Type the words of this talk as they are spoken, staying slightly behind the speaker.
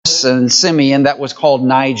Cyprus and Simeon that was called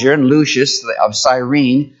Niger, and Lucius of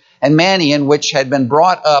Cyrene, and Manaen, which had been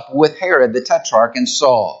brought up with Herod the Tetrarch and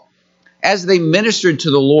Saul. As they ministered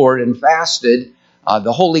to the Lord and fasted,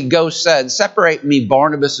 the Holy Ghost said, "Separate me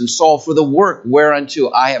Barnabas and Saul for the work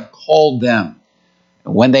whereunto I have called them."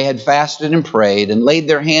 And when they had fasted and prayed and laid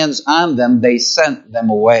their hands on them, they sent them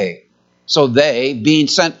away. So they, being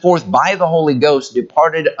sent forth by the Holy Ghost,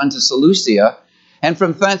 departed unto Seleucia, and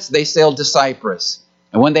from thence they sailed to Cyprus.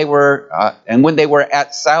 And when they were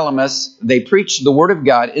at Salamis, they preached the word of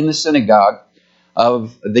God in the synagogue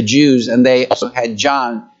of the Jews, and they also had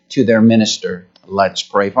John to their minister. Let's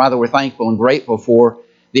pray. Father, we're thankful and grateful for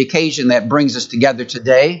the occasion that brings us together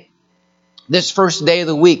today, this first day of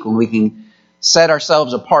the week when we can set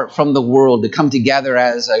ourselves apart from the world to come together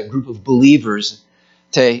as a group of believers,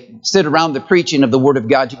 to sit around the preaching of the Word of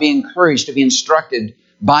God, to be encouraged, to be instructed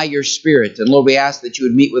by your Spirit. And Lord, we ask that you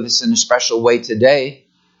would meet with us in a special way today.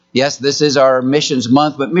 Yes, this is our missions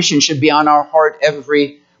month, but mission should be on our heart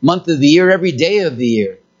every month of the year, every day of the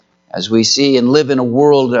year, as we see and live in a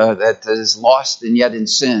world that is lost and yet in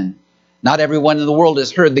sin. Not everyone in the world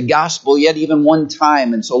has heard the gospel yet even one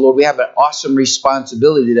time. And so, Lord, we have an awesome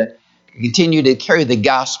responsibility to continue to carry the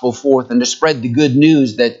gospel forth and to spread the good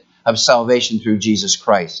news of salvation through Jesus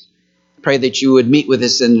Christ. Pray that you would meet with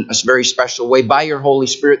us in a very special way by your Holy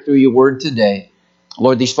Spirit through your word today.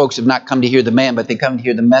 Lord, these folks have not come to hear the man, but they come to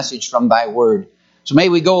hear the message from thy word. So may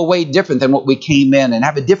we go away different than what we came in and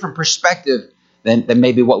have a different perspective than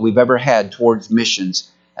maybe what we've ever had towards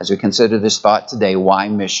missions as we consider this thought today. Why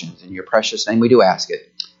missions? In your precious name we do ask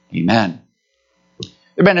it. Amen. There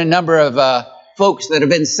have been a number of folks that have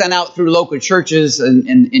been sent out through local churches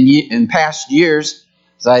in past years.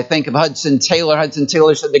 As I think of Hudson Taylor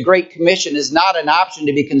said, the Great Commission is not an option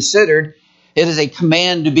to be considered. It is a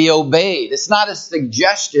command to be obeyed. It's not a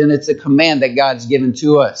suggestion, it's a command that God's given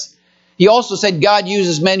to us. He also said God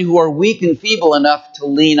uses men who are weak and feeble enough to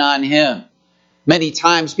lean on Him. Many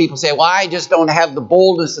times people say, well, I just don't have the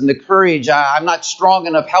boldness and the courage. I'm not strong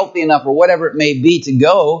enough, healthy enough, or whatever it may be to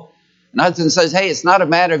go. And Hudson says, hey, it's not a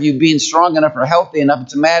matter of you being strong enough or healthy enough.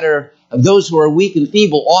 It's a matter of those who are weak and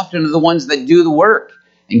feeble often are the ones that do the work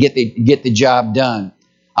and get the job done.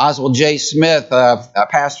 Oswald J. Smith, a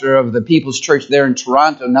pastor of the People's Church there in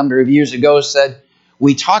Toronto a number of years ago, said,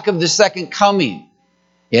 we talk of the second coming,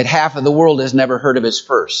 yet half of the world has never heard of His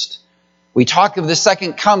first. We talk of the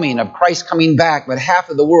second coming, of Christ coming back, but half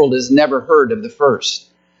of the world has never heard of the first.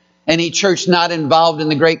 Any church not involved in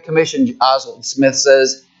the Great Commission, Oswald Smith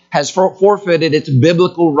says, has forfeited its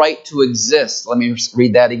biblical right to exist. Let me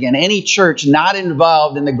read that again. Any church not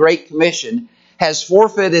involved in the Great Commission has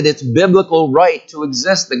forfeited its biblical right to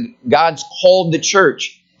exist. God's called the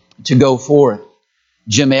church to go forth.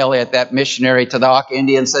 Jim Elliott, that missionary to the Hawk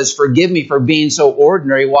Indian, says, forgive me for being so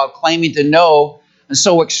ordinary while claiming to know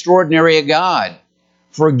so extraordinary a God.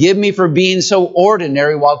 Forgive me for being so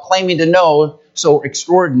ordinary while claiming to know so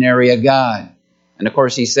extraordinary a God. And of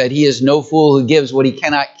course he said, he is no fool who gives what he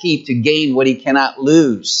cannot keep to gain what he cannot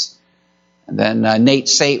lose. And then Nate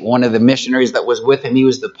Sate, one of the missionaries that was with him, he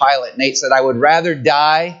was the pilot. Nate said, I would rather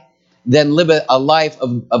die than live a life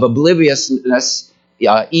of obliviousness,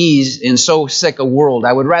 ease in so sick a world.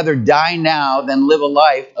 I would rather die now than live a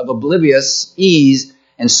life of oblivious ease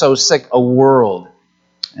in so sick a world.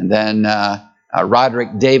 And then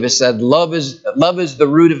Roderick Davis said, love is the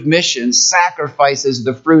root of missions. Sacrifice is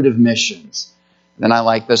the fruit of missions. Then I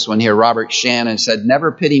like this one here. Robert Shannon said,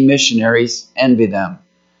 never pity missionaries, envy them.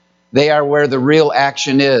 They are where the real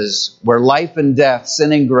action is, where life and death,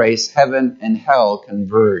 sin and grace, heaven and hell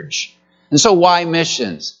converge. And so why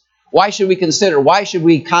missions? Why should we consider? Why should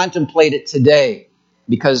we contemplate it today?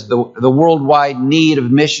 Because the worldwide need of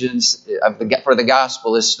missions for the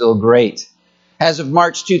gospel is still great. As of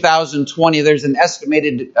March 2020, there's an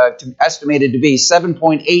estimated to be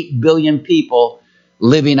 7.8 billion people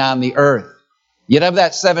living on the earth. Yet of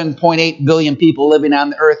that 7.8 billion people living on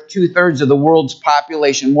the earth, 2/3 of the world's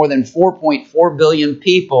population, more than 4.4 billion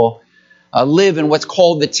people, live in what's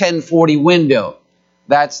called the 1040 window.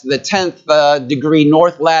 That's the 10th degree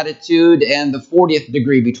north latitude and the 40th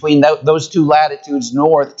degree. Between those two latitudes,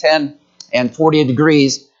 north 10 and 40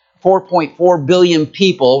 degrees, 4.4 billion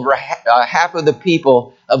people, over half of the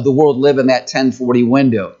people of the world live in that 1040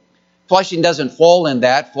 window. Flushing doesn't fall in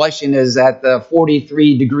that. Flushing is at the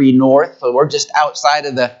 43 degree north, so we're just outside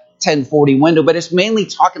of the 1040 window. But it's mainly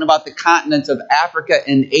talking about the continents of Africa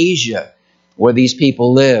and Asia where these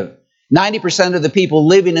people live. 90% of the people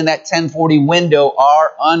living in that 1040 window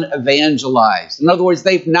are unevangelized. In other words,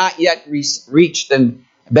 they've not yet reached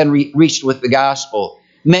with the gospel.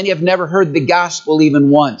 Many have never heard the gospel even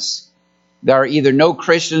once. There are either no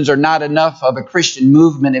Christians or not enough of a Christian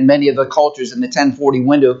movement in many of the cultures in the 1040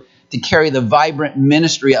 window to carry the vibrant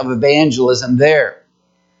ministry of evangelism there.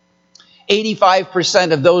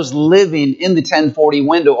 85% of those living in the 1040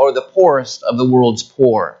 window are the poorest of the world's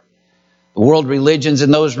poor. The world religions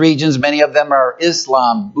in those regions, many of them are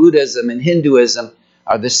Islam, Buddhism, and Hinduism,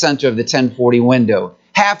 are the center of the 1040 window.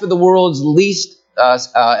 Half of the world's least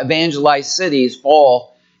evangelized cities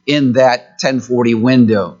fall in that 1040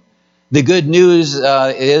 window. The good news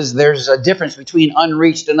is there's a difference between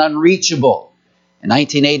unreached and unreachable. In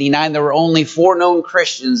 1989, there were only 4 known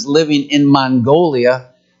Christians living in Mongolia.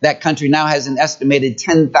 That country now has an estimated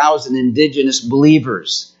 10,000 indigenous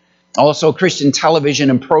believers. Also, Christian television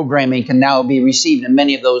and programming can now be received in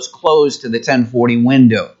many of those closed to the 1040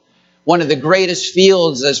 window. One of the greatest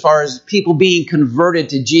fields as far as people being converted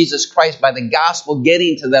to Jesus Christ by the gospel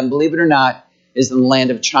getting to them, believe it or not, is in the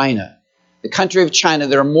land of China. The country of China,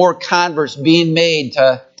 there are more converts being made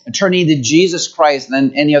to turning to Jesus Christ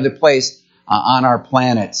than any other place on our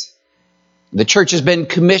planet. The church has been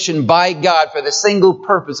commissioned by God for the single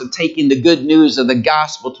purpose of taking the good news of the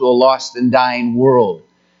gospel to a lost and dying world.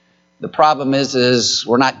 The problem is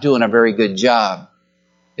we're not doing a very good job.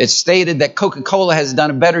 It's stated that Coca-Cola has done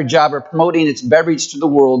a better job of promoting its beverage to the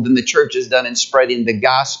world than the church has done in spreading the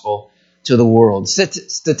gospel to the world.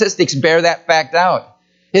 Statistics bear that fact out.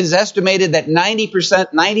 It is estimated that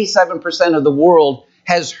 97% of the world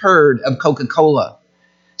has heard of Coca-Cola.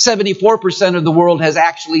 74% of the world has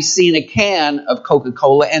actually seen a can of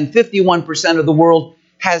Coca-Cola, and 51% of the world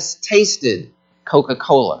has tasted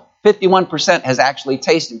Coca-Cola. 51% has actually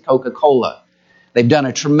tasted Coca-Cola. They've done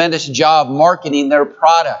a tremendous job marketing their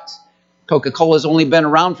product. Coca-Cola has only been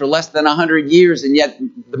around for less than 100 years, and yet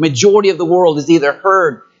the majority of the world has either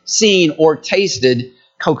heard, seen, or tasted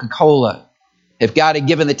Coca-Cola. If God had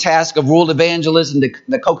given the task of world evangelism to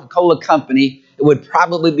the Coca-Cola company, it would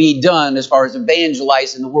probably be done as far as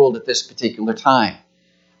evangelizing the world at this particular time.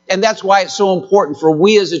 And that's why it's so important for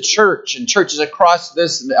we as a church and churches across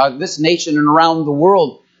this nation and around the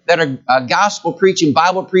world that are gospel preaching,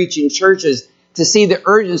 Bible preaching churches to see the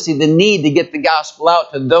urgency, the need to get the gospel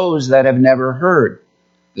out to those that have never heard.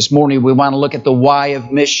 This morning we want to look at the why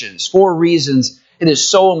of missions. 4 reasons it is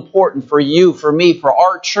so important for you, for me, for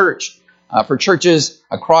our church, for churches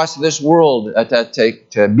across this world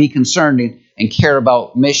to be concerned and care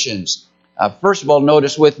about missions. First of all,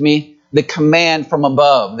 notice with me the command from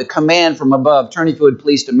above. The command from above. Turn if you would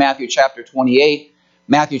please to Matthew chapter 28.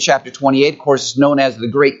 Matthew chapter 28, of course, is known as the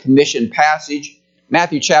Great Commission passage.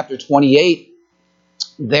 Matthew chapter 28,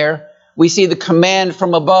 there we see the command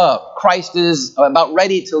from above. Christ is about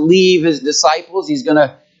ready to leave his disciples. He's going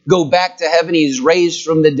to go back to heaven. He's raised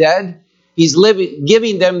from the dead. He's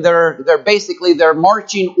giving them their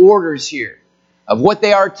marching orders here of what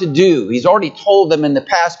they are to do. He's already told them in the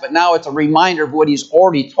past, but now it's a reminder of what he's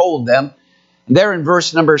already told them. And there in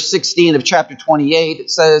verse number 16 of chapter 28,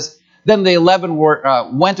 it says, Then the 11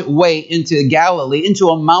 went away into Galilee, into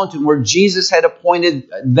a mountain where Jesus had appointed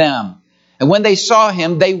them. And when they saw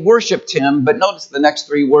him, they worshipped him. But notice the next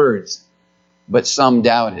 3 words. But some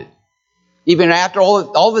doubted. Even after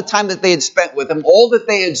all the time that they had spent with him, all that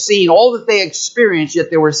they had seen, all that they experienced, yet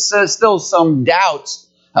there were still some doubts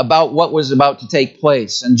about what was about to take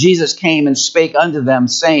place. And Jesus came and spake unto them,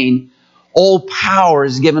 saying, All power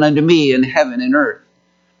is given unto me in heaven and earth.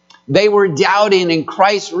 They were doubting, and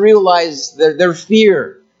Christ realized their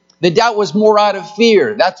fear. The doubt was more out of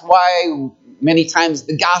fear. That's why many times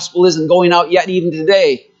the gospel isn't going out yet, even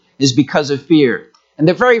today, is because of fear. And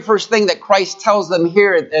the very first thing that Christ tells them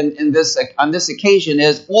here on this occasion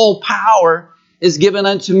is, All power is given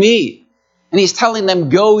unto me. And he's telling them,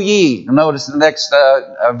 Go ye. Notice the next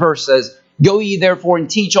verse says, Go ye therefore and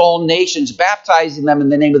teach all nations, baptizing them in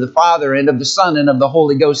the name of the Father and of the Son and of the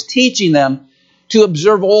Holy Ghost, teaching them to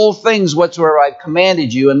observe all things whatsoever I've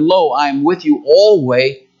commanded you. And lo, I am with you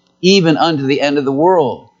always, even unto the end of the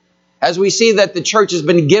world. As we see that the church has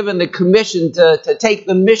been given the commission to take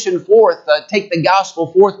the mission forth, take the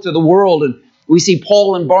gospel forth to the world. And we see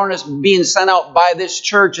Paul and Barnabas being sent out by this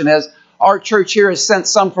church. And as our church here has sent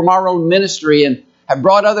some from our own ministry and have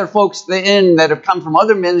brought other folks in that have come from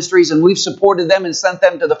other ministries, and we've supported them and sent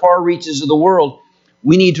them to the far reaches of the world,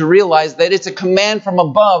 we need to realize that it's a command from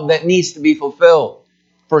above that needs to be fulfilled.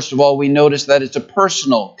 First of all, we notice that it's a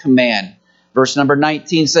personal command. Verse number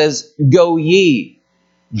 19 says, Go ye.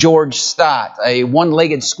 George Stott, a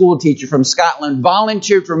one-legged school teacher from Scotland,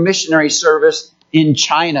 volunteered for missionary service in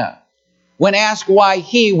China. When asked why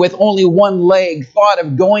he, with only one leg, thought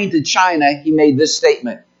of going to China, he made this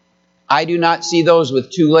statement, I do not see those with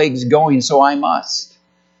 2 legs going, so I must.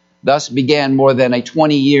 Thus began more than a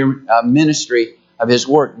 20-year ministry of his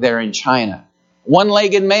work there in China.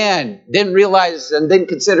 One-legged man, didn't realize and didn't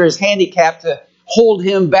consider his handicap to hold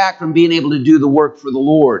him back from being able to do the work for the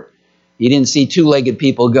Lord. He didn't see two-legged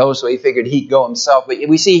people go, so he figured he'd go himself. But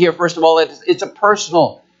we see here, first of all, it's a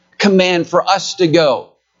personal command for us to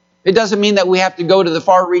go. It doesn't mean that we have to go to the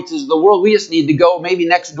far reaches of the world. We just need to go maybe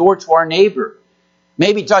next door to our neighbor.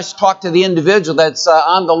 Maybe just talk to the individual that's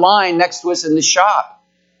on the line next to us in the shop.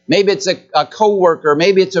 Maybe it's a co-worker.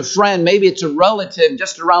 Maybe it's a friend. Maybe it's a relative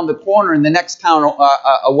just around the corner in the next town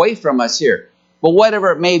away from us here. But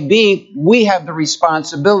whatever it may be, we have the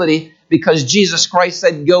responsibility because Jesus Christ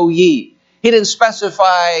said, go ye. He didn't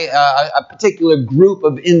specify a particular group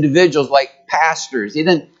of individuals like pastors. He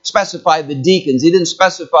didn't specify the deacons. He didn't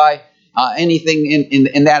specify anything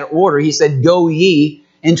in that order. He said, go ye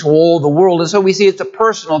into all the world. And so we see it's a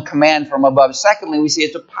personal command from above. Secondly, we see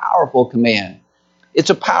it's a powerful command. It's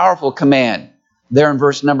a powerful command. There in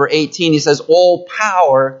verse number 18, he says, all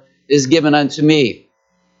power is given unto me.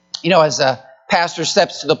 You know, as a pastor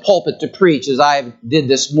steps to the pulpit to preach, as I did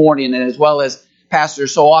this morning, and as well as pastor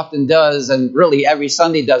so often does, and really every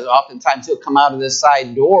Sunday does, oftentimes he'll come out of this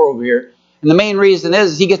side door over here. And the main reason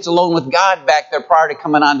is he gets alone with God back there prior to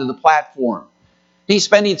coming onto the platform. He's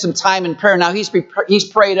spending some time in prayer. Now, he's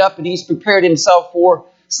prayed up and he's prepared himself for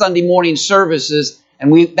Sunday morning services.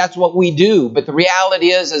 And that's what we do. But the reality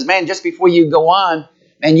is man, just before you go on,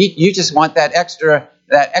 man, you just want that extra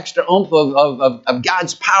oomph of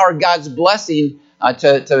God's power, God's blessing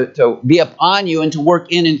to be upon you and to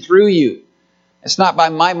work in and through you. It's not by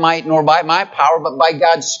my might nor by my power, but by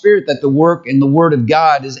God's Spirit that the work and the Word of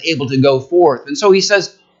God is able to go forth. And so he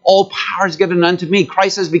says, all power is given unto me.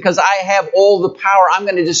 Christ says, because I have all the power, I'm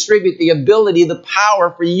going to distribute the ability, the power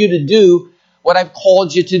for you to do what I've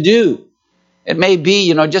called you to do. It may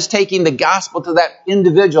be, just taking the gospel to that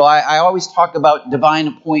individual. I always talk about divine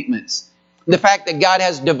appointments. The fact that God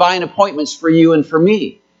has divine appointments for you and for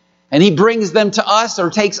me. And he brings them to us or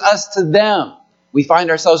takes us to them. We find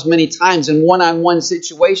ourselves many times in one-on-one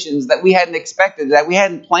situations that we hadn't expected, that we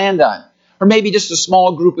hadn't planned on. Or maybe just a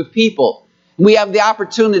small group of people. We have the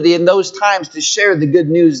opportunity in those times to share the good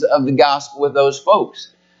news of the gospel with those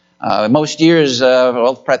folks. Most years,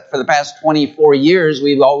 for the past 24 years,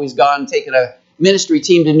 we've always taken a ministry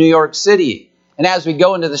team to New York City. And as we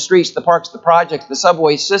go into the streets, the parks, the projects, the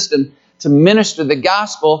subway system to minister the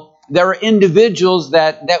gospel, there are individuals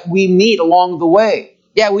that we meet along the way.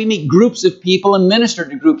 Yeah, we meet groups of people and minister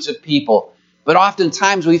to groups of people. But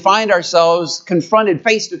oftentimes we find ourselves confronted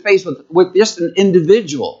face to face with just an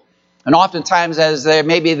individual. And oftentimes as they're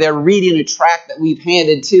reading a tract that we've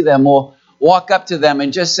handed to them, we'll walk up to them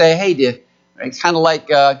and just say, hey, it's kind of like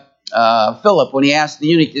Philip when he asked the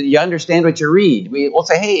eunuch, do you understand what you read? We'll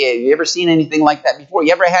say, hey, have you ever seen anything like that before?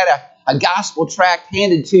 You ever had a gospel tract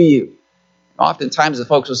handed to you? Oftentimes the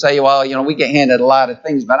folks will say, well, we get handed a lot of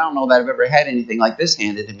things, but I don't know that I've ever had anything like this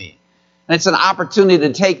handed to me. And it's an opportunity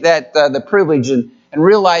to take that, the privilege and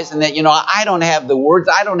realizing that, I don't have the words,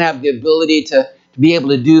 I don't have the ability to be able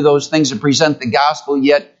to do those things and present the gospel,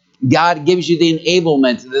 yet God gives you the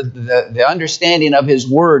enablement, the understanding of his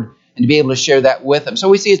word, and to be able to share that with them. So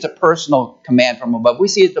we see it's a personal command from above. We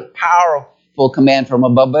see it's a powerful command from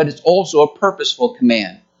above, but it's also a purposeful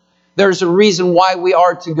command. There's a reason why we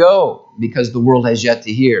are to go, because the world has yet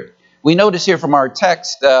to hear. We notice here from our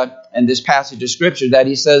text in this passage of Scripture that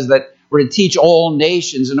he says that we're to teach all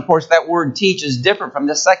nations. And of course, that word teach is different from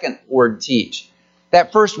the second word teach.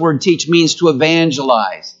 That first word teach means to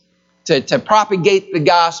evangelize, to propagate the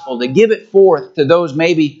gospel, to give it forth to those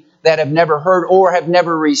maybe that have never heard or have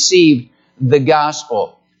never received the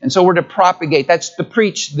gospel. And so we're to propagate. That's to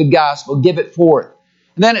preach the gospel, give it forth.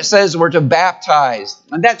 And then it says we're to baptize.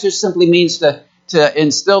 And that just simply means to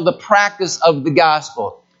instill the practice of the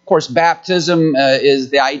gospel. Of course, baptism is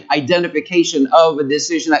the identification of a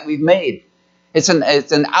decision that we've made. It's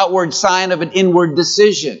an outward sign of an inward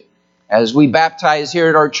decision. As we baptize here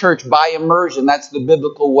at our church by immersion, that's the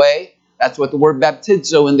biblical way. That's what the word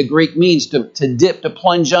baptizo in the Greek means, to dip, to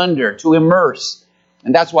plunge under, to immerse.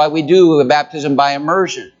 And that's why we do a baptism by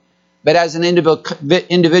immersion. But as an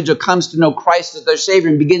individual comes to know Christ as their Savior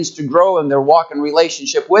and begins to grow in their walk and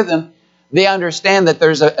relationship with him, they understand that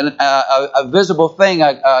there's a visible thing.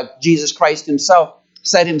 Jesus Christ himself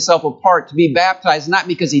set himself apart to be baptized, not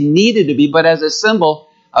because he needed to be, but as a symbol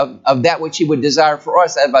of that which he would desire for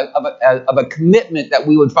us, of a commitment that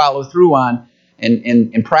we would follow through on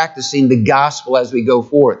in practicing the gospel as we go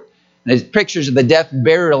forth. And it's pictures of the death,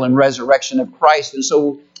 burial, and resurrection of Christ. And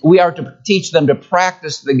so we are to teach them to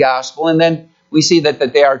practice the gospel. And then we see that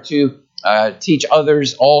they are to teach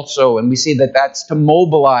others also. And we see that that's to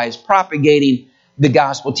mobilize, propagating the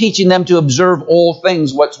gospel, teaching them to observe all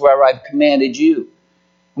things whatsoever I've commanded you.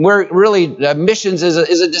 We're really, missions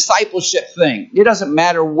is a discipleship thing. It doesn't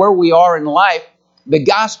matter where we are in life. The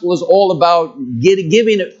gospel is all about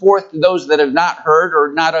giving it forth to those that have not heard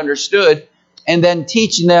or not understood, and then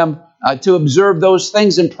teaching them to observe those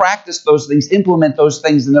things and practice those things, implement those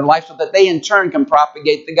things in their life so that they in turn can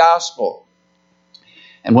propagate the gospel.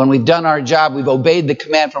 And when we've done our job, we've obeyed the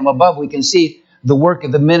command from above, we can see the work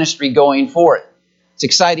of the ministry going forth. It's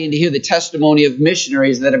exciting to hear the testimony of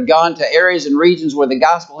missionaries that have gone to areas and regions where the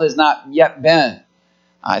gospel has not yet been.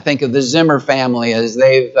 I think of the Zimmer family as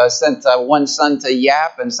they've sent one son to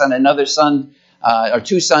Yap and sent another son, or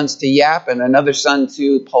two sons to Yap and another son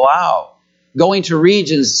to Palau. Going to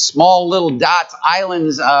regions, small little dots,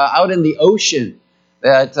 islands out in the ocean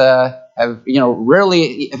that have,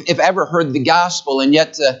 rarely, if ever, heard the gospel, and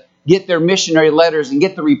yet to get their missionary letters and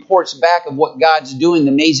get the reports back of what God's doing,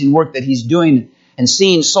 the amazing work that He's doing, and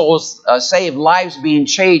seeing souls saved, lives being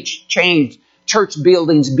changed, church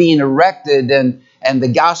buildings being erected, and the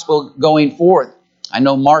gospel going forth. I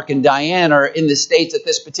know Mark and Diane are in the States at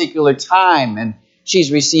this particular time, and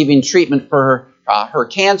she's receiving treatment for her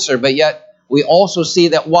cancer, but yet we also see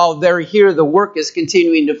that while they're here, the work is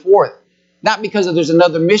continuing to forth. Not because there's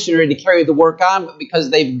another missionary to carry the work on, but because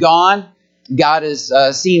they've gone. God has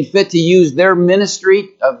seen fit to use their ministry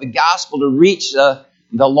of the gospel to reach the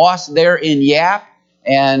lost there in Yap.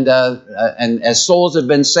 And as souls have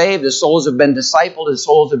been saved, as souls have been discipled, as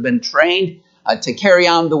souls have been trained to carry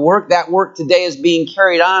on the work, that work today is being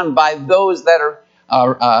carried on by those that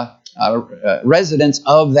are residents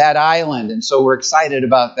of that island. And so we're excited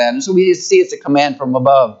about that. And so we see it's a command from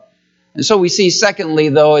above. And so we see, secondly,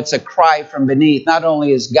 though, it's a cry from beneath. Not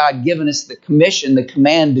only has God given us the commission, the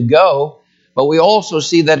command to go, but we also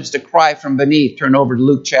see that it's a cry from beneath. Turn over to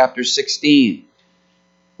Luke chapter 16.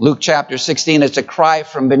 Luke chapter 16, it's a cry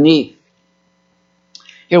from beneath.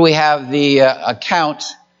 Here we have the account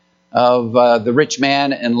of the rich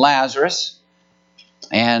man and Lazarus.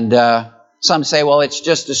 And some say, well, it's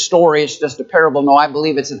just a story, it's just a parable. No, I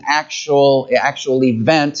believe it's an actual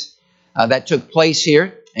event that took place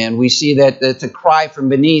here. And we see that it's a cry from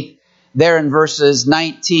beneath there in verses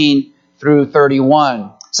 19 through 31.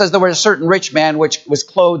 It says, there was a certain rich man which was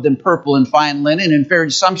clothed in purple and fine linen and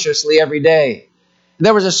fared sumptuously every day.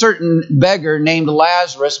 There was a certain beggar named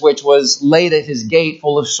Lazarus, which was laid at his gate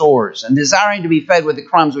full of sores, and desiring to be fed with the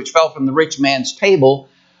crumbs which fell from the rich man's table.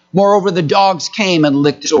 Moreover, the dogs came and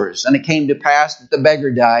licked his sores. And it came to pass that the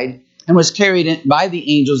beggar died, and was carried in by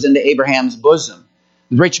the angels into Abraham's bosom.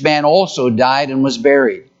 The rich man also died and was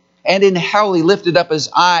buried. And in hell he lifted up his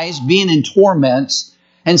eyes, being in torments,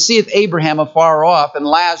 and seeth Abraham afar off, and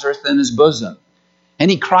Lazarus in his bosom.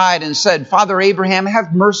 And he cried and said, Father Abraham,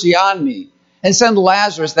 have mercy on me, and send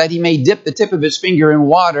Lazarus that he may dip the tip of his finger in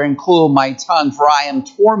water and cool my tongue, for I am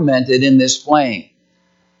tormented in this flame.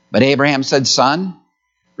 But Abraham said, Son,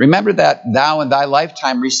 remember that thou in thy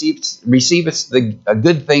lifetime receivest the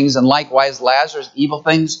good things, and likewise Lazarus evil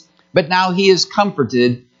things. But now he is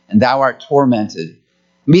comforted, and thou art tormented.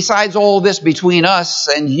 Besides all this, between us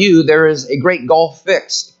and you there is a great gulf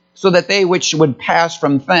fixed, so that they which would pass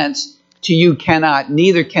from thence to you cannot,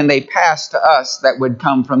 neither can they pass to us that would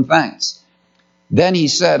come from thence. Then he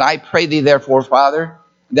said, I pray thee therefore, Father,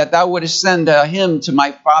 that thou wouldest send him to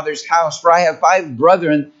my father's house, for I have 5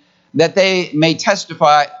 brethren, that he may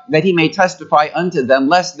testify unto them,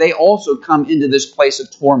 lest they also come into this place of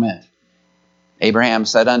torment. Abraham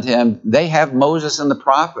said unto him, They have Moses and the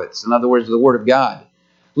prophets, in other words, the word of God.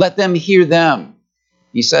 Let them hear them.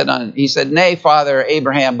 He said, Nay, Father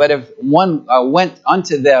Abraham, but if one went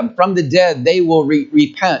unto them from the dead, they will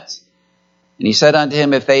repent. And he said unto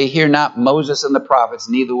him, If they hear not Moses and the prophets,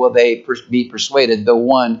 neither will they be persuaded, though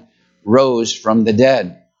one rose from the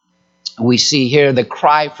dead. We see here the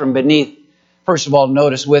cry from beneath. First of all,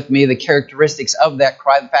 notice with me the characteristics of that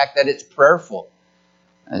cry, the fact that it's prayerful.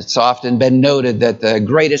 It's often been noted that the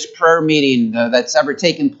greatest prayer meeting that's ever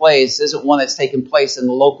taken place isn't one that's taken place in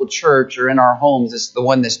the local church or in our homes. It's the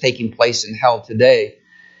one that's taking place in hell today.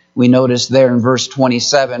 We notice there in verse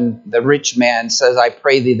 27, the rich man says, I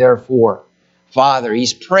pray thee therefore, Father.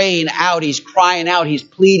 He's praying out, he's crying out, he's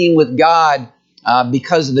pleading with God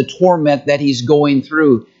because of the torment that he's going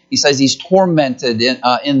through. He says he's tormented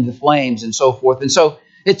in the flames and so forth. And so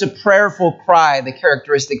it's a prayerful cry, the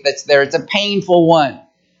characteristic that's there. It's a painful one.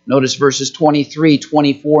 Notice verses 23,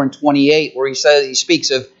 24, and 28, where he speaks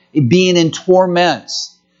of being in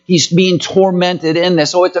torments. He's being tormented in this.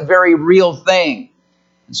 So it's a very real thing.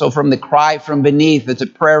 And so from the cry from beneath, it's a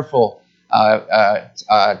prayerful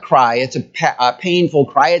cry. It's a painful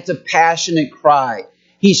cry. It's a passionate cry.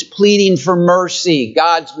 He's pleading for mercy,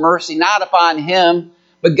 God's mercy, not upon him,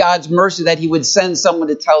 but God's mercy that he would send someone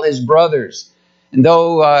to tell his brothers. And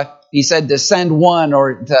though he said to send one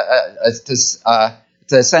or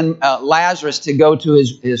to send Lazarus to go to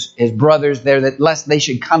his brothers there, that lest they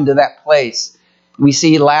should come to that place. We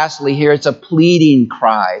see lastly here, it's a pleading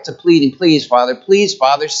cry. It's a pleading, please,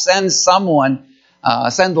 Father, send someone,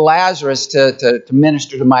 send Lazarus to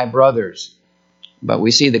minister to my brothers. But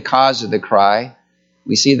we see the cause of the cry.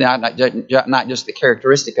 We see not just the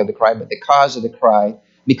characteristic of the cry, but the cause of the cry,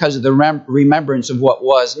 because of the remembrance of what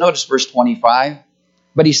was. Notice verse 25.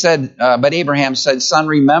 But Abraham said, Son,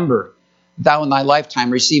 remember, thou in thy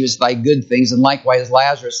lifetime receivest thy good things, and likewise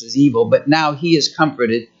Lazarus is evil. But now he is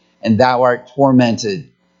comforted, and thou art tormented.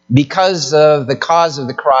 Because of the cause of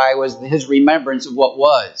the cry was his remembrance of what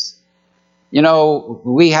was. You know,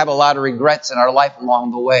 we have a lot of regrets in our life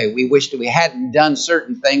along the way. We wish that we hadn't done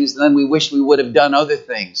certain things, and then we wish we would have done other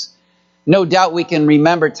things. No doubt we can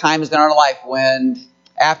remember times in our life when,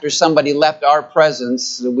 after somebody left our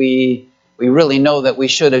presence, we really know that we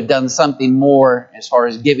should have done something more as far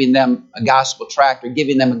as giving them a gospel tract or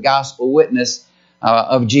giving them a gospel witness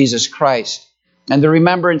of Jesus Christ. And the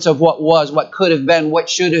remembrance of what was, what could have been, what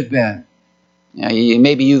should have been. You know,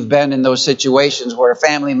 maybe you've been in those situations where a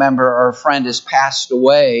family member or a friend has passed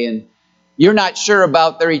away and you're not sure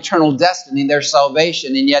about their eternal destiny, their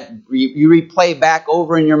salvation, and yet you replay back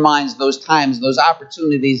over in your minds those times, those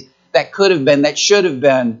opportunities that could have been, that should have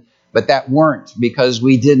been, but that weren't because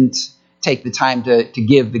we didn't take the time to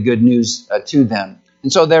give the good news to them.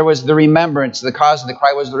 And so there was the remembrance. The cause of the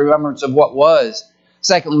cry was the remembrance of what was.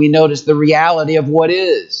 Secondly, we notice the reality of what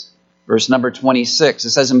is. Verse number 26, it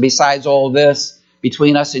says, And besides all this,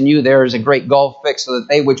 between us and you there is a great gulf fixed, so that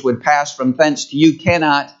they which would pass from thence to you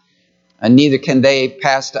cannot, and neither can they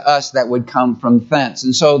pass to us that would come from thence.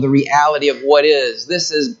 And so the reality of what is,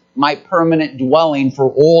 this is my permanent dwelling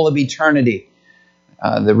for all of eternity.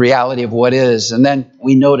 The reality of what is. And then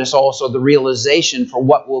we notice also the realization for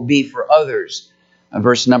what will be for others.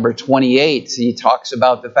 Verse number 28, he talks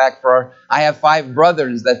about the fact, For I have 5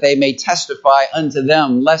 brothers, that they may testify unto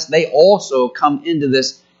them, lest they also come into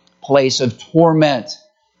this place of torment.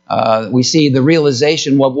 We see the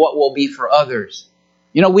realization of what will be for others.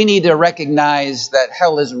 You know, we need to recognize that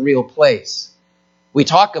hell is a real place. We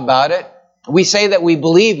talk about it. We say that we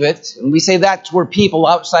believe it, and we say that's where people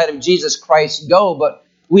outside of Jesus Christ go, but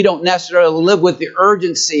we don't necessarily live with the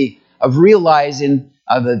urgency of realizing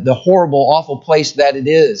the horrible, awful place that it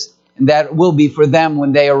is, and that it will be for them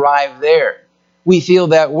when they arrive there. We feel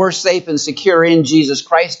that we're safe and secure in Jesus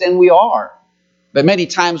Christ, and we are. But many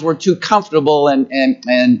times we're too comfortable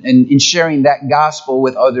in sharing that gospel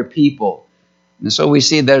with other people. And so we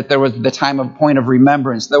see that there was the point of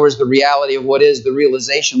remembrance. There was the reality of what is, the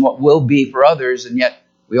realization, what will be for others, and yet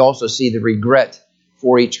we also see the regret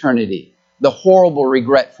for eternity. The horrible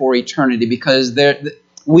regret for eternity, because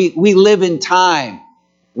we live in time.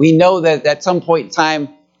 We know that at some point in time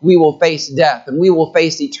we will face death and we will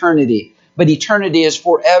face eternity. But eternity is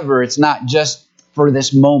forever. It's not just for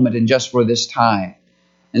this moment and just for this time.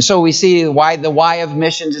 And so we see why the why of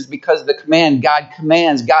missions is because of the command. God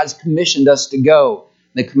commands. God's commissioned us to go.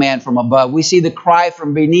 The command from above. We see the cry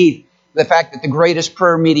from beneath. The fact that the greatest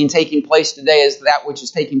prayer meeting taking place today is that which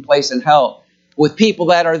is taking place in hell. With people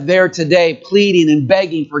that are there today pleading and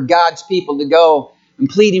begging for God's people to go and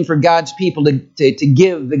pleading for God's people to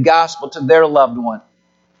give the gospel to their loved one.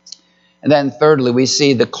 And then thirdly, we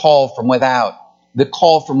see the call from without. The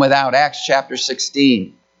call from without. Acts chapter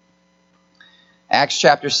 16. Acts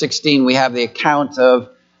chapter 16, we have the account of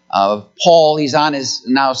Paul. He's on his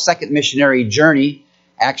now second missionary journey.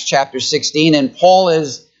 Acts chapter 16. And Paul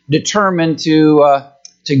is determined to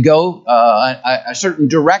go a certain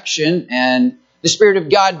direction. And the Spirit of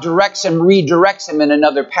God redirects him in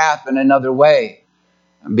another path, in another way.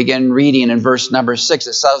 I begin reading in verse number 6.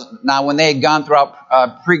 It says, Now when they had gone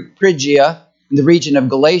throughout Phrygia, in the region of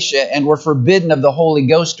Galatia, and were forbidden of the Holy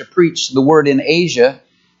Ghost to preach the word in Asia,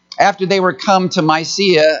 after they were come to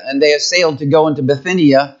Mysia, and they assailed to go into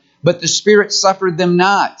Bithynia, but the Spirit suffered them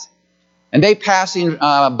not. And they passing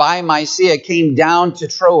by Mysia came down to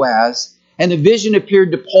Troas, and a vision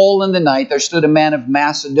appeared to Paul in the night. There stood a man of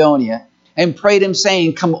Macedonia, and prayed him,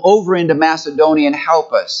 saying, Come over into Macedonia and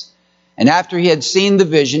help us. And after he had seen the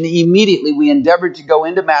vision, immediately we endeavored to go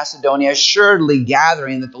into Macedonia, assuredly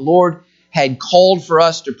gathering that the Lord had called for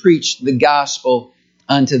us to preach the gospel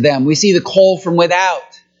unto them. We see the call from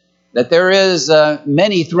without. That there is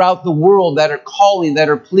many throughout the world that are calling, that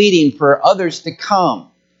are pleading for others to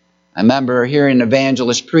come. I remember hearing an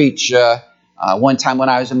evangelist preach one time when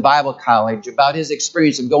I was in Bible college about his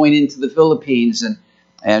experience of going into the Philippines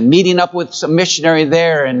and meeting up with some missionary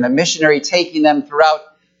there, and the missionary taking them throughout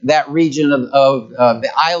that region of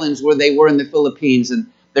the islands where they were in the Philippines. And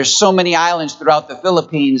there's so many islands throughout the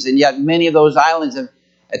Philippines, and yet many of those islands have,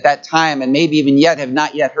 at that time, and maybe even yet, have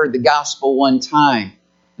not yet heard the gospel one time.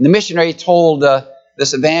 And the missionary told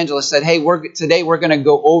this evangelist, said, hey, today we're going to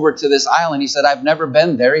go over to this island. He said, I've never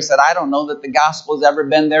been there. He said, I don't know that the gospel has ever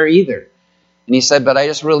been there either. And he said, but I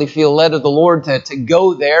just really feel led of the Lord to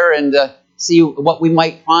go there and see what we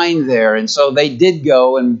might find there. And so they did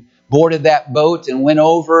go and boarded that boat and went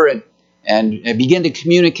over and began to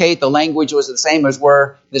communicate. The language was the same as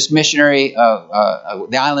where this missionary,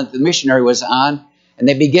 the island the missionary was on. And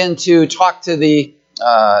they began to talk to the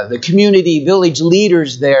community village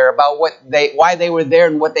leaders there about why they were there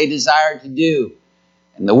and what they desired to do.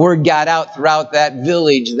 And the word got out throughout that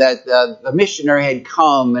village that the missionary had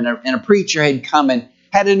come and a preacher had come and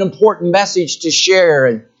had an important message to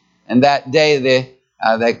share. And that day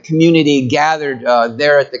the community gathered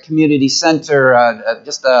there at the community center,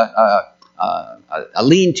 just a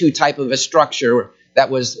lean-to type of a structure that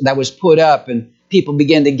was put up, and people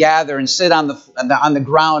began to gather and sit on the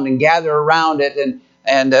ground and gather around it,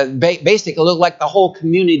 and basically it looked like the whole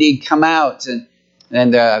community had come out, and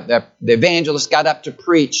the evangelist got up to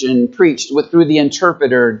preach and preached through the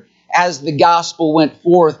interpreter. As the gospel went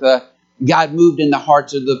forth, God moved in the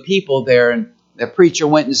hearts of the people there, and the preacher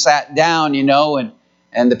went and sat down,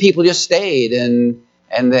 and the people just stayed, and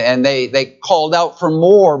they called out for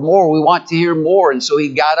more. We want to hear more. And so he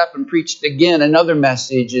got up and preached again another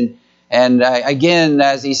message, and again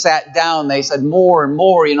as he sat down, they said more and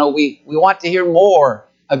more. We want to hear more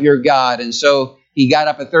of your God. And so he got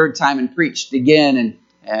up a third time and preached again,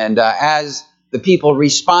 and as the people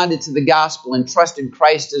responded to the gospel and trusted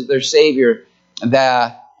Christ as their Savior,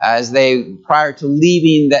 as they, prior to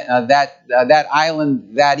leaving that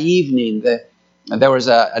island that evening, there was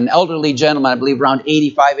an elderly gentleman, I believe around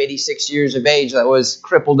 85, 86 years of age, that was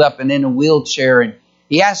crippled up and in a wheelchair. And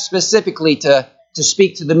he asked specifically to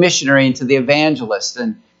speak to the missionary and to the evangelist.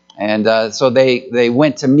 And so they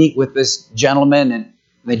went to meet with this gentleman. And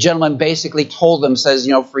the gentleman basically told them, says,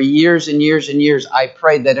 for years and years and years, I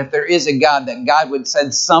prayed that if there is a God, that God would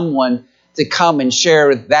send someone to come and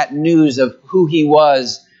share that news of who he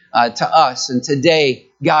was to us. And today,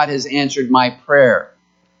 God has answered my prayer.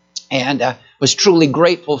 And was truly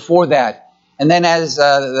grateful for that. And then as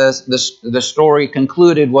the story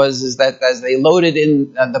concluded is that as they loaded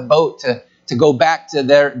in the boat to go back to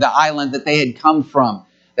the island that they had come from,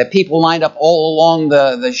 that people lined up all along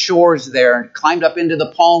the shores there and climbed up into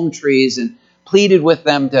the palm trees and pleaded with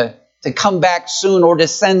them to come back soon, or to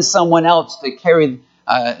send someone else to carry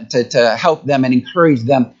to help them and encourage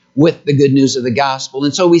them with the good news of the gospel.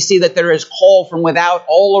 And so we see that there is call from without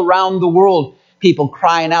all around the world, people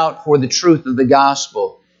crying out for the truth of the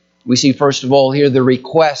gospel. We see, first of all, here the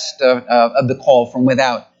request of the call from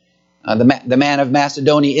without. The man of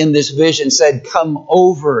Macedonia in this vision said, come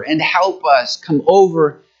over and help us. Come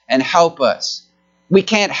over and help us. We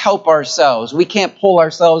can't help ourselves. We can't pull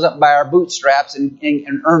ourselves up by our bootstraps and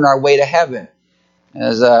earn our way to heaven.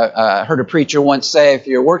 As I heard a preacher once say, if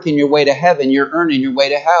you're working your way to heaven, you're earning your way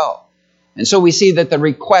to hell. And so we see that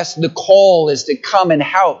the call is to come and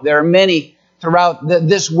help. There are many throughout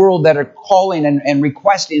this world that are calling and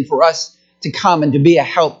requesting for us to come and to be a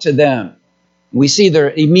help to them. We see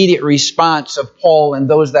the immediate response of Paul and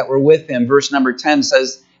those that were with him. Verse number 10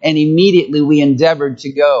 says, and immediately we endeavored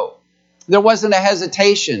to go. There wasn't a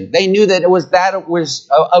hesitation. They knew that it was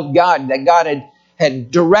of God, that God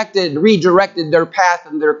had redirected their path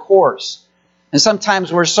and their course. And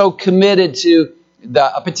sometimes we're so committed to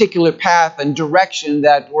a particular path and direction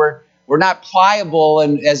that we're not pliable,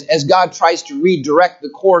 and as God tries to redirect the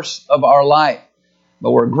course of our life.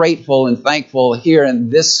 But we're grateful and thankful here in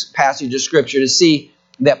this passage of Scripture to see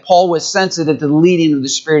that Paul was sensitive to the leading of the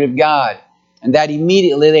Spirit of God, and that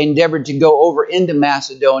immediately they endeavored to go over into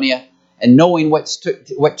Macedonia, and knowing what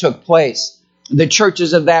took place. The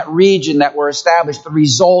churches of that region that were established, the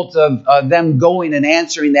result of them going and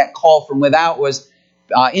answering that call from without was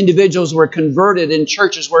individuals were converted and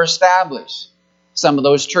churches were established. Some of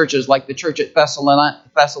those churches, like the church at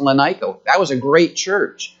Thessalonica, that was a great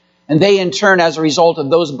church. And they in turn, as a result of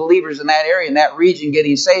those believers in that area, in that region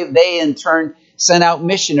getting saved, they in turn sent out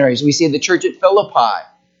missionaries. We see the church at Philippi.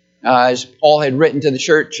 As Paul had written to the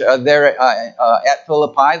church there at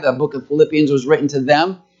Philippi, the book of Philippians was written to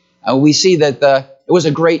them. We see that it was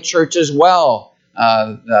a great church as well.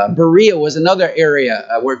 Berea was another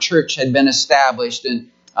area where church had been established.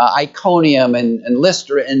 Iconium and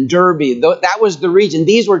Lystra and Derbe. That was the region.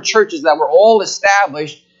 These were churches that were all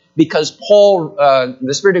established because Paul,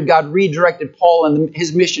 the Spirit of God redirected Paul and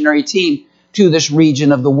his missionary team to this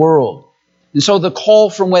region of the world. And so the call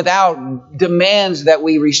from without demands that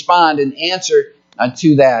we respond and answer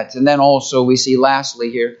to that. And then also we see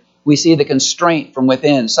lastly here, we see the constraint from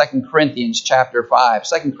within, 2 Corinthians chapter 5.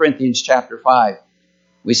 2 Corinthians chapter 5.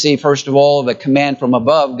 We see, first of all, the command from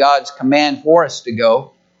above, God's command for us to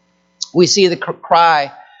go. We see the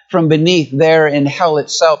cry from beneath there in hell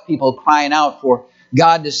itself, people crying out for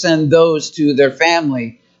God to send those to their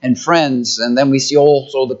family and friends. And then we see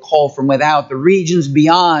also the call from without, the regions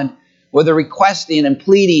beyond, where they're requesting and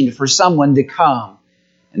pleading for someone to come.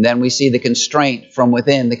 And then we see the constraint from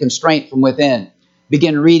within, the constraint from within.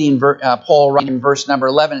 Begin reading, Paul writing in verse number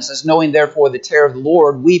 11. It says, knowing therefore the terror of the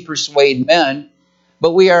Lord, we persuade men,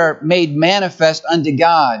 but we are made manifest unto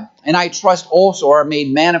God. And I trust also are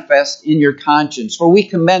made manifest in your conscience. For we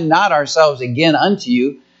commend not ourselves again unto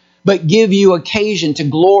you, but give you occasion to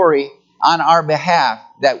glory on our behalf,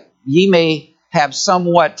 that ye may have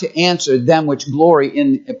somewhat to answer them which glory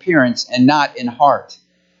in appearance and not in heart.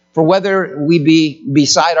 For whether we be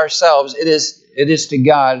beside ourselves, it is to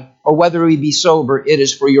God, or whether we be sober, it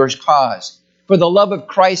is for your cause. For the love of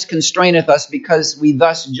Christ constraineth us, because we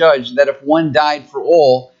thus judge that if one died for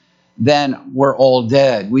all, then we're all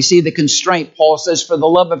dead. We see the constraint. Paul says, for the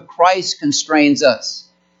love of Christ constrains us.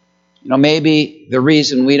 You know, maybe the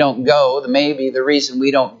reason we don't go, maybe the reason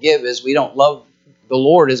we don't give is we don't love the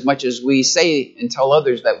Lord as much as we say and tell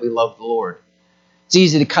others that we love the Lord. It's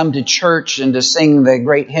easy to come to church and to sing the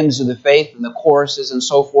great hymns of the faith and the choruses and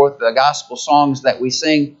so forth, the gospel songs that we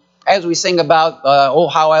sing, as we sing about, oh,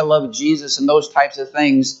 how I love Jesus and those types of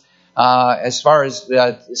things, as far as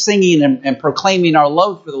singing and proclaiming our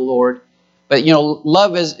love for the Lord. But, you know,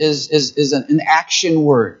 love is an action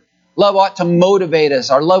word. Love ought to motivate us.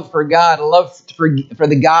 Our love for God, our love for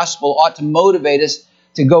the gospel ought to motivate us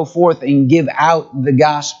to go forth and give out the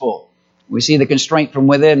gospel. We see the constraint from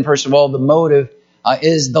within. First of all, the motive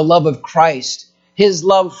is the love of Christ. His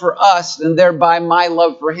love for us, and thereby my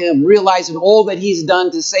love for Him. Realizing all that He's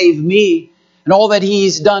done to save me, and all that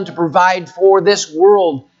He's done to provide for this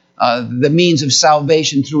world, the means of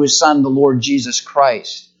salvation through His Son, the Lord Jesus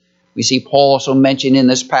Christ. We see Paul also mentioned in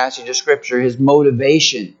this passage of Scripture his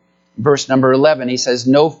motivation. Verse number 11, he says,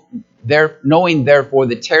 knowing therefore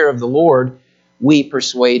the terror of the Lord, we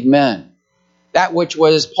persuade men. That which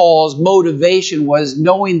was Paul's motivation was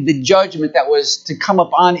knowing the judgment that was to come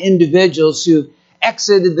upon individuals who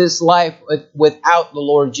exited this life without the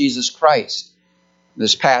Lord Jesus Christ.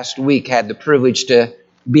 This past week had the privilege to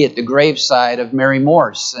be at the graveside of Mary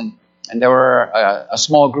Morse, and there were a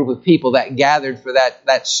small group of people that gathered for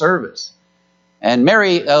that service. And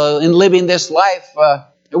Mary, in living this life,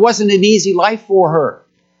 it wasn't an easy life for her.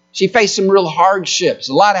 She faced some real hardships,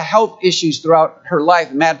 a lot of health issues throughout her life.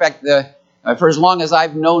 As a matter of fact, for as long as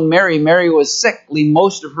I've known Mary, Mary was sickly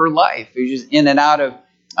most of her life. She was in and out of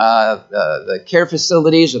the care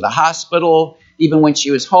facilities or the hospital. Even when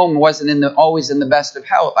she was home, wasn't always in the best of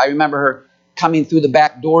health. I remember her coming through the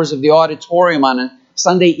back doors of the auditorium on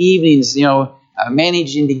Sunday evenings,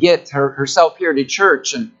 managing to get herself here to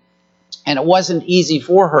church. And it wasn't easy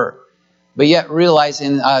for her. But yet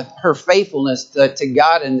realizing her faithfulness to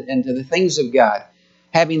God and to the things of God.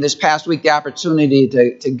 Having this past week the opportunity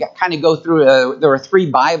to kind of go through, there were 3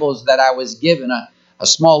 Bibles that I was given. A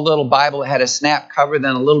small little Bible that had a snap cover,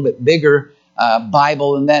 then a little bit bigger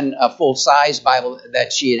Bible, and then a full-size Bible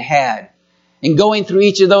that she had. And going through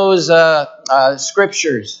each of those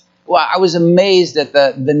scriptures, well, I was amazed at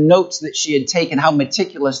the notes that she had taken, how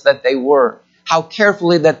meticulous that they were, how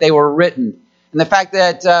carefully that they were written. And the fact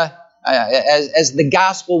that as the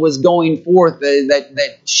gospel was going forth,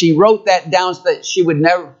 that she wrote that down so that she would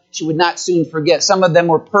not soon forget. Some of them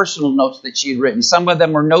were personal notes that she had written. Some of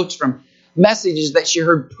them were notes from messages that she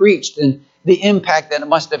heard preached and the impact that it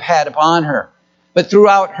must have had upon her. But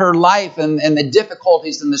throughout her life and the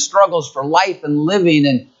difficulties and the struggles for life and living,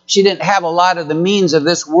 and she didn't have a lot of the means of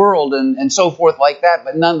this world and so forth like that,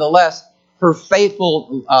 but nonetheless, her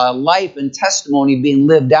faithful life and testimony being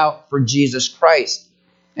lived out for Jesus Christ.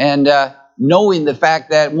 And knowing the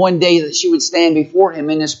fact that one day that she would stand before Him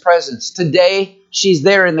in His presence. Today, she's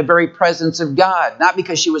there in the very presence of God. Not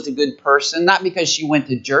because she was a good person, not because she went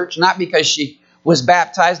to church, not because she was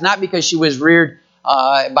baptized, not because she was reared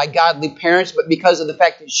by godly parents, but because of the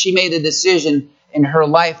fact that she made a decision in her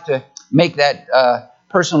life to make that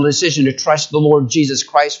personal decision to trust the Lord Jesus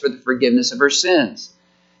Christ for the forgiveness of her sins.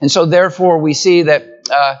 And so therefore we see that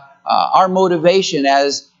our motivation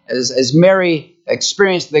as as Mary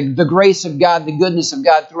experienced the grace of God, the goodness of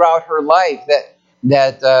God throughout her life,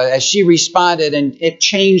 that as she responded and it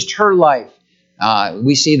changed her life,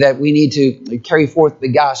 we see that we need to carry forth the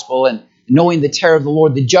gospel and knowing the terror of the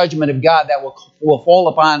Lord, the judgment of God that will fall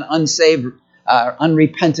upon unsaved,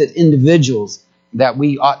 unrepentant individuals, that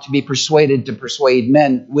we ought to be persuaded to persuade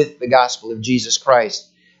men with the gospel of Jesus Christ.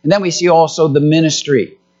 And then we see also the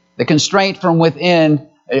ministry. The constraint from within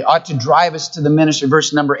ought to drive us to the ministry.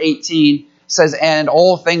 Verse number 18 says, "And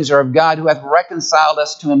all things are of God, who hath reconciled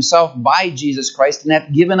us to himself by Jesus Christ, and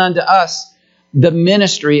hath given unto us the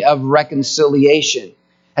ministry of reconciliation."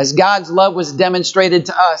 As God's love was demonstrated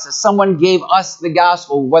to us, as someone gave us the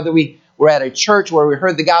gospel, whether we were at a church where we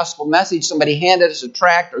heard the gospel message, somebody handed us a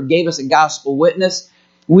tract or gave us a gospel witness,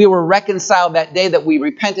 we were reconciled that day that we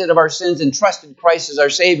repented of our sins and trusted Christ as our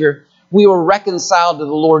Savior. We were reconciled to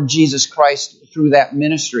the Lord Jesus Christ through that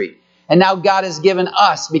ministry. And now God has given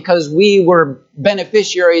us, because we were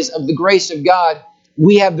beneficiaries of the grace of God,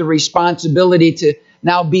 we have the responsibility to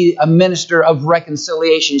now be a minister of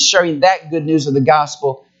reconciliation, sharing that good news of the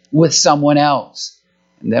gospel with someone else.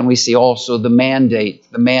 And then we see also the mandate,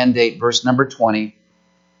 verse number 20.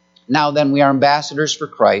 "Now then we are ambassadors for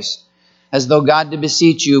Christ, as though God did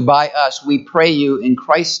beseech you by us, we pray you in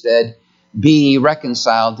Christ's stead, be ye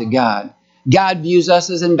reconciled to God." God views us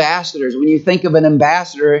as ambassadors. When you think of an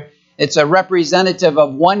ambassador, it's a representative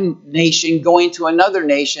of one nation going to another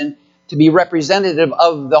nation to be representative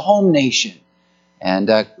of the home nation. And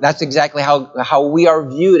that's exactly how we are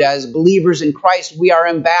viewed as believers in Christ. We are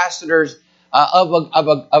ambassadors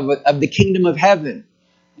of the kingdom of heaven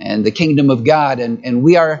and the kingdom of God. And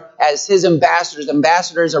we are, as his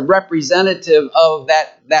ambassadors, a representative of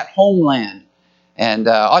that homeland. And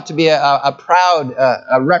ought to be a proud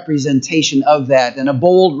representation of that, and a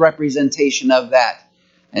bold representation of that,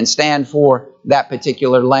 and stand for that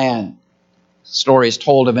particular land. The story is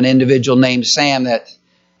told of an individual named Sam that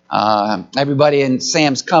everybody in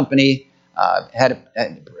Sam's company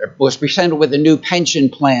was presented with a new pension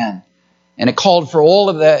plan, and it called for all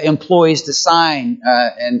of the employees to sign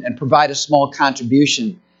and provide a small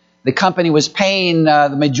contribution. The company was paying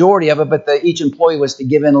the majority of it, but each employee was to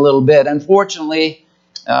give in a little bit. Unfortunately,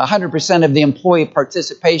 100% of the employee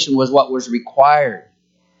participation was what was required.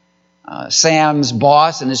 Sam's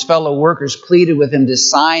boss and his fellow workers pleaded with him to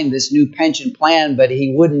sign this new pension plan, but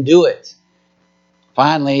he wouldn't do it.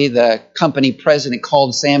 Finally, the company president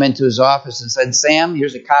called Sam into his office and said, "Sam,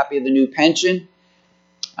 here's a copy of the new pension.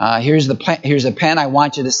 Here's a pen. I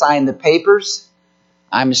want you to sign the papers.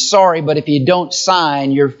 I'm sorry, but if you don't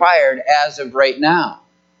sign, you're fired as of right now."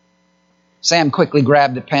 Sam quickly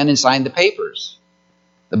grabbed the pen and signed the papers.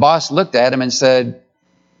 The boss looked at him and said,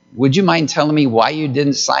 "Would you mind telling me why you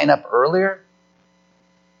didn't sign up earlier?"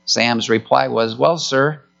 Sam's reply was, "Well,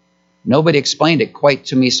 sir, nobody explained it quite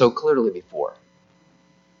to me so clearly before."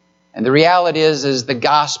 And the reality is the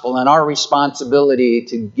gospel and our responsibility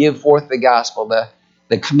to give forth the gospel,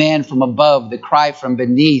 the command from above, the cry from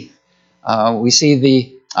beneath. We see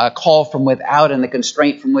the call from without and the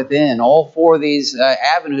constraint from within. All four of these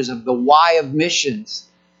avenues of the why of missions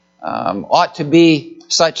ought to be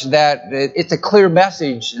such that it's a clear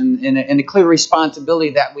message and a clear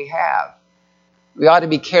responsibility that we have. We ought to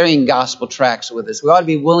be carrying gospel tracts with us. We ought to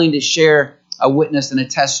be willing to share a witness and a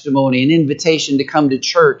testimony, an invitation to come to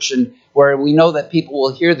church, and where we know that people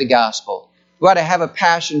will hear the gospel. We ought to have a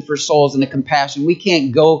passion for souls and a compassion. We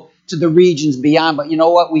can't go to the regions beyond, but you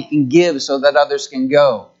know what? We can give so that others can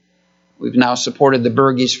go. We've now supported the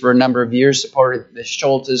Bergies for a number of years, supported the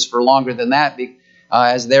Schultzes for longer than that,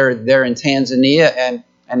 as they're in Tanzania,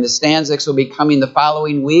 and the Stanziks will be coming the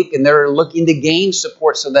following week, and they're looking to gain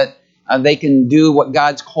support so that they can do what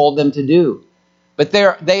God's called them to do. But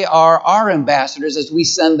they are our ambassadors as we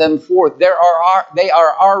send them forth. They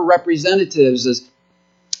are our representatives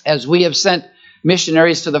as we have sent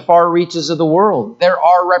missionaries to the far reaches of the world. They're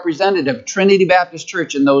our representative, Trinity Baptist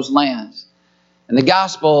Church in those lands. And the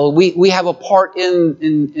gospel, we have a part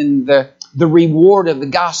in the reward of the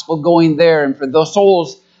gospel going there, and for those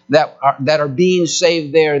souls that are being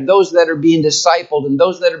saved there, those that are being discipled, and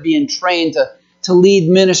those that are being trained to lead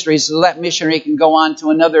ministries so that missionary can go on to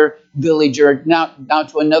another village or now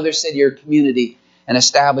to another city or community and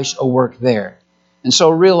establish a work there. And so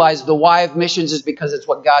realize the why of missions is because it's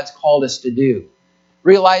what God's called us to do.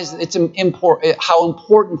 Realize how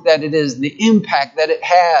important that it is, the impact that it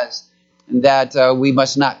has, and that we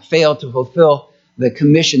must not fail to fulfill the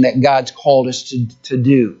commission that God's called us to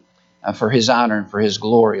do for His honor and for His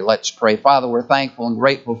glory. Let's pray. Father, we're thankful and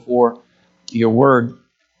grateful for your word.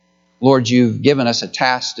 Lord, you've given us a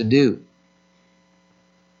task to do.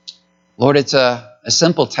 Lord, it's a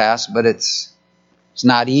simple task, but it's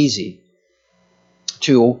not easy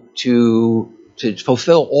to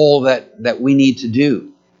fulfill all that we need to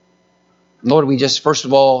do. Lord, we just first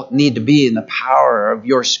of all need to be in the power of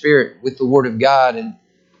your Spirit with the Word of God. And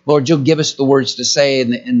Lord, you'll give us the words to say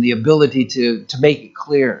and the ability to make it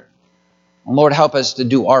clear. And Lord, help us to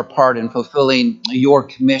do our part in fulfilling your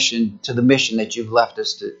commission to the mission that you've left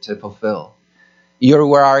us to fulfill. You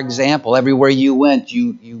were our example. Everywhere you went,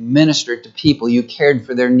 you ministered to people. You cared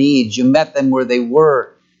for their needs. You met them where they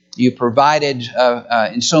were. You provided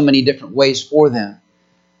in so many different ways for them.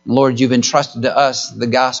 And Lord, you've entrusted to us the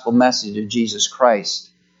gospel message of Jesus Christ,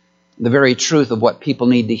 the very truth of what people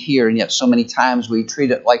need to hear. And yet so many times we treat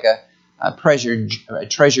it like a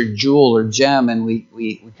treasured jewel or gem, and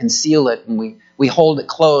we conceal it and we hold it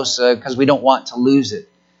close because we don't want to lose it.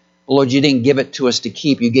 But Lord, you didn't give it to us to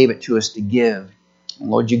keep. You gave it to us to give. And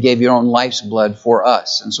Lord, you gave your own life's blood for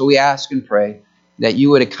us. And so we ask and pray that you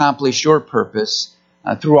would accomplish your purpose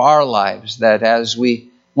through our lives, that as we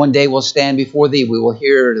one day will stand before thee, we will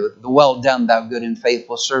hear the well done, thou good and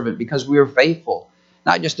faithful servant, because we are faithful,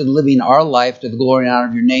 not just in living our life to the glory and honor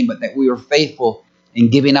of your name, but that we are faithful in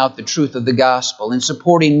giving out the truth of the gospel and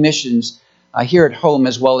supporting missions here at home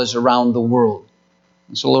as well as around the world.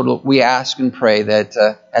 And so, Lord, we ask and pray that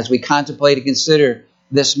as we contemplate and consider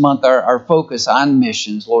this month our focus on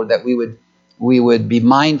missions, Lord, that we would be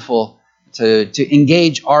mindful to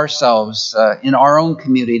engage ourselves in our own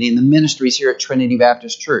community, in the ministries here at Trinity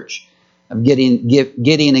Baptist Church, of getting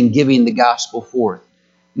and giving the gospel forth.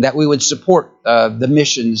 And that we would support the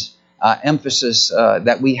missions emphasis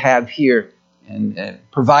that we have here, and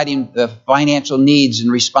providing the financial needs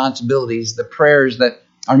and responsibilities, the prayers that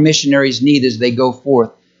our missionaries need as they go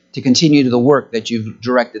forth to continue to the work that you've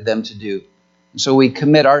directed them to do. And so we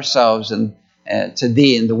commit ourselves to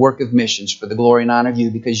thee in the work of missions for the glory and honor of you,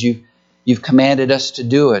 because you've commanded us to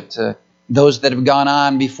do it. Those that have gone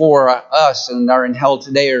on before us and are in hell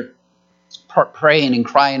today are praying and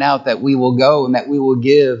crying out that we will go and that we will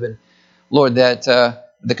give. And Lord, that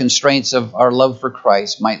the constraints of our love for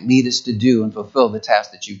Christ might lead us to do and fulfill the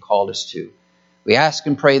task that you've called us to. We ask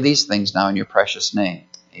and pray these things now in your precious name.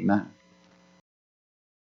 Amen.